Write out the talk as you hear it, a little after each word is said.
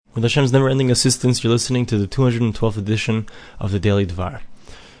With Hashem's never-ending assistance, you're listening to the 212th edition of the Daily Dvar.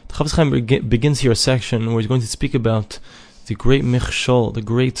 The Chafetz Chaim begins here a section where he's going to speak about the great michshol, the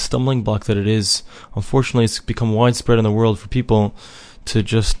great stumbling block that it is. Unfortunately, it's become widespread in the world for people to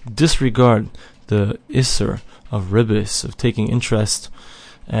just disregard the isser of ribis, of taking interest.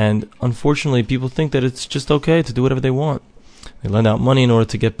 And unfortunately, people think that it's just okay to do whatever they want. They lend out money in order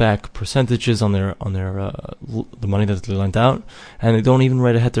to get back percentages on the money that they lent out, and they don't even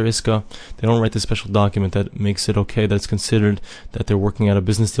write a heter iska. They don't write the special document that makes it okay, that it's considered that they're working out a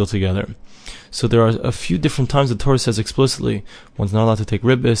business deal together. So there are a few different times the Torah says explicitly one's not allowed to take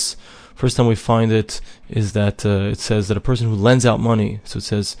ribis. First time we find it is that it says that a person who lends out money, so it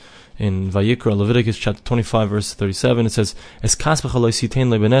says in Vayikra, Leviticus chapter 25, verse 37, it says, you're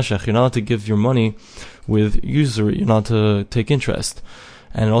not allowed to give your money with usury, you're not to take interest.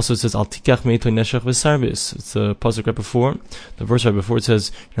 And it also says, Al tikach meitoi neshech v'sarbis. It's the pasuk right before, the verse right before, it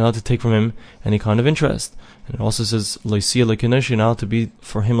says, you're not allowed to take from him any kind of interest. And it also says, Loisia lekenesh, you're not allowed to be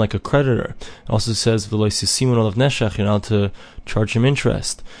for him like a creditor. It also says, V'loisia simon olav neshech, you're not allowed to charge him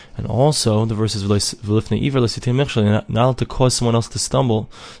interest. And also, the verse is, V'lifnei iver l'sitei mechshel, you're not allowed to cause someone else to stumble,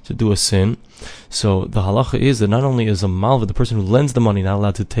 to do a sin. So the halacha is that not only is a malva, the person who lends the money, not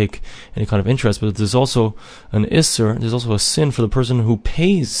allowed to take any kind of interest, but there's also an isser, there's also a sin for the person who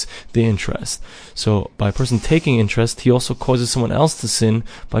pays the interest. So by a person taking interest, he also causes someone else to sin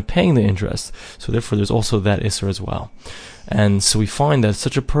by paying the interest. So therefore there's also that isser as well. And so we find that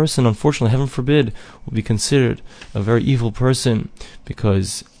such a person, unfortunately, heaven forbid, will be considered a very evil person,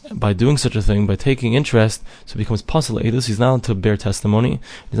 because by doing such a thing, by taking interest, so it becomes possible. He's not allowed to bear testimony.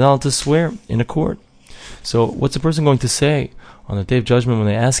 He's not allowed to swear in a court. So what's a person going to say on the day of judgment when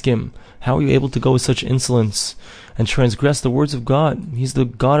they ask him, how are you able to go with such insolence and transgress the words of God? He's the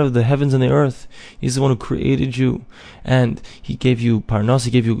God of the heavens and the earth. He's the one who created you, and He gave you parnas,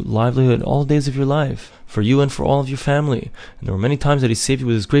 He gave you livelihood all the days of your life, for you and for all of your family. And there were many times that He saved you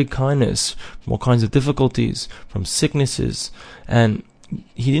with His great kindness from all kinds of difficulties, from sicknesses, and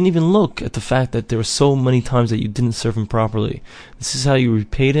He didn't even look at the fact that there were so many times that you didn't serve Him properly. This is how you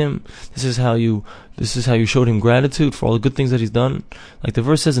repaid Him. This is how you showed Him gratitude for all the good things that He's done. Like the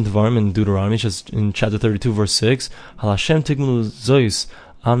verse says in Devarim in Deuteronomy, just in chapter 32, verse 6, Hal Hashem tigmulu zois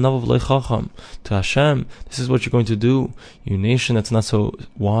am navav lo chacham. To Hashem, this is what you're going to do, you nation that's not so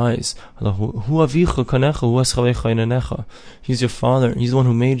wise. He's your father. He's the one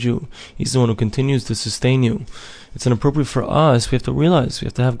who made you. He's the one who continues to sustain you. It's inappropriate for us. We have to realize, we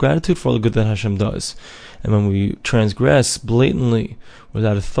have to have gratitude for all the good that Hashem does. And when we transgress blatantly,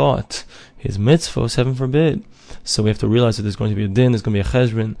 without a thought, His mitzvahs, heaven forbid. So we have to realize that there's going to be a din, there's going to be a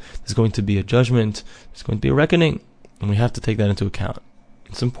cheshbon, there's going to be a judgment, there's going to be a reckoning. And we have to take that into account.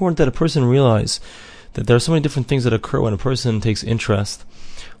 It's important that a person realize that there are so many different things that occur when a person takes interest.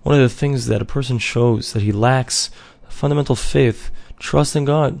 One of the things that a person shows that he lacks fundamental faith, trust in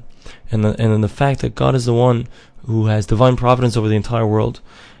God, and in the fact that God is the one who has divine providence over the entire world.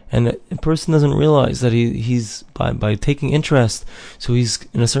 And a person doesn't realize that he's by taking interest, so he's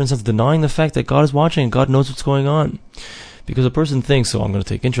in a certain sense denying the fact that God is watching and God knows what's going on. Because a person thinks, I'm going to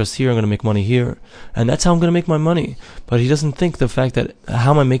take interest here, I'm going to make money here, and that's how I'm going to make my money. But he doesn't think the fact that,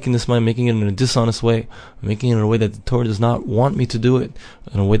 how am I making this money? I'm making it in a dishonest way. I'm making it in a way that the Torah does not want me to do it,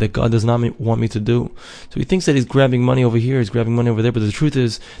 in a way that God does not want me to do. So he thinks that he's grabbing money over here, he's grabbing money over there, but the truth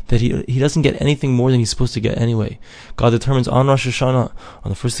is that he doesn't get anything more than he's supposed to get anyway. God determines on Rosh Hashanah, on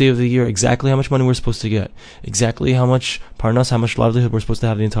the first day of the year, exactly how much money we're supposed to get, exactly how much parnas, how much livelihood we're supposed to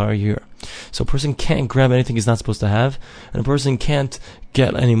have the entire year. So a person can't grab anything he's not supposed to have, and a person can't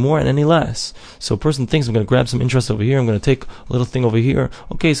get any more and any less. So a person thinks, I'm going to grab some interest over here, I'm going to take a little thing over here.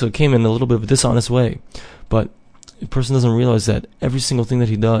 Okay, so it came in a little bit of a dishonest way. But a person doesn't realize that every single thing that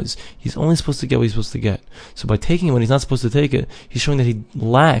he does, he's only supposed to get what he's supposed to get. So by taking it when he's not supposed to take it, he's showing that he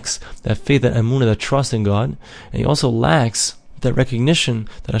lacks that faith, that emunah, that trust in God. And he also lacks that recognition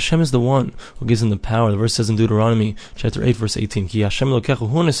that Hashem is the one who gives him the power. The verse says in Deuteronomy chapter 8 verse 18, Ki Hashem Elokecha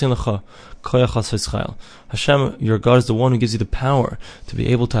hu nesin lecha koyach haschayil. Hashem, your God, is the one who gives you the power to be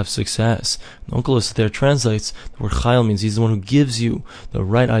able to have success. And Onkelos there translates, the word chayil means He's the one who gives you the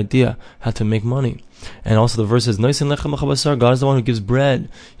right idea how to make money. And also the verse says, Noisin lechem lecha basar. God is the one who gives bread.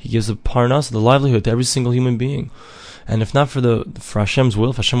 He gives the parnas, the livelihood, to every single human being. And if not for Hashem's will,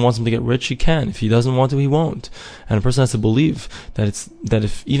 if Hashem wants him to get rich, He can. If He doesn't want to, He won't. And a person has to believe that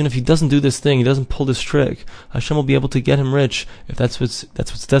even if he doesn't do this thing, he doesn't pull this trick, Hashem will be able to get him rich if that's what's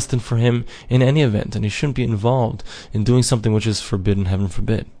destined for him in any event. And he shouldn't be involved in doing something which is forbidden, heaven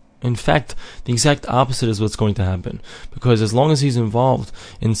forbid. In fact, the exact opposite is what's going to happen. Because as long as he's involved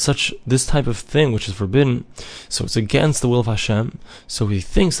in this type of thing, which is forbidden, so it's against the will of Hashem, so he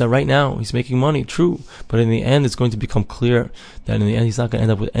thinks that right now he's making money, true, but in the end it's going to become clear that in the end he's not going to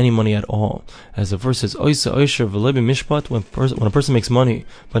end up with any money at all. As the verse says, Oisa Oisher V'lebi Mishpat, when a person makes money,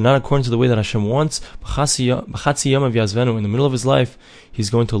 but not according to the way that Hashem wants, in the middle of his life, he's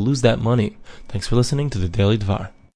going to lose that money. Thanks for listening to the Daily Dvar.